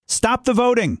Stop the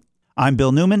voting! I'm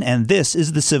Bill Newman, and this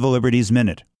is the Civil Liberties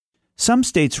Minute. Some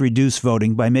states reduce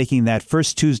voting by making that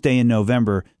first Tuesday in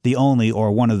November the only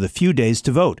or one of the few days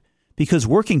to vote. Because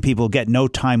working people get no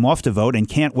time off to vote and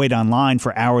can't wait online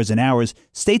for hours and hours,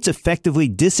 states effectively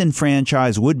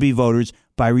disenfranchise would-be voters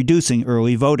by reducing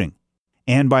early voting.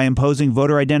 And by imposing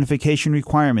voter identification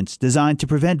requirements designed to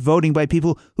prevent voting by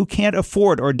people who can't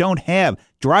afford or don't have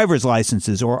driver's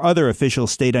licenses or other official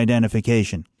state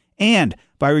identification. And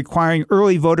by requiring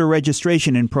early voter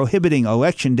registration and prohibiting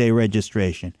Election Day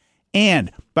registration.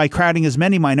 And by crowding as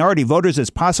many minority voters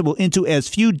as possible into as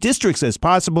few districts as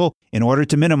possible in order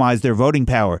to minimize their voting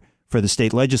power for the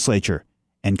state legislature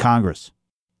and Congress.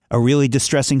 A really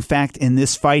distressing fact in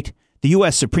this fight: the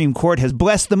U.S. Supreme Court has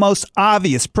blessed the most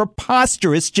obvious,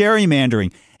 preposterous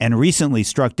gerrymandering and recently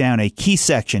struck down a key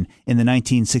section in the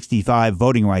 1965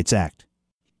 Voting Rights Act.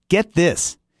 Get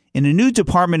this. In a new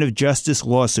Department of Justice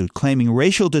lawsuit claiming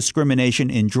racial discrimination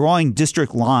in drawing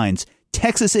district lines,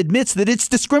 Texas admits that it's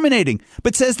discriminating,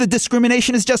 but says the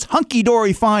discrimination is just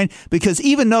hunky-dory fine because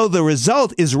even though the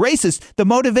result is racist, the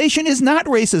motivation is not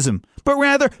racism, but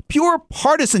rather pure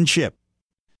partisanship.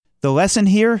 The lesson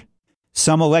here?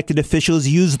 Some elected officials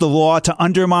use the law to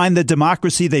undermine the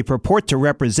democracy they purport to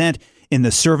represent in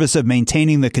the service of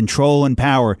maintaining the control and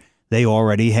power they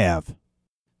already have.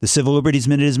 The Civil Liberties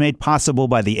Minute is made possible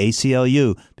by the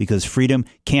ACLU because freedom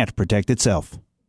can't protect itself.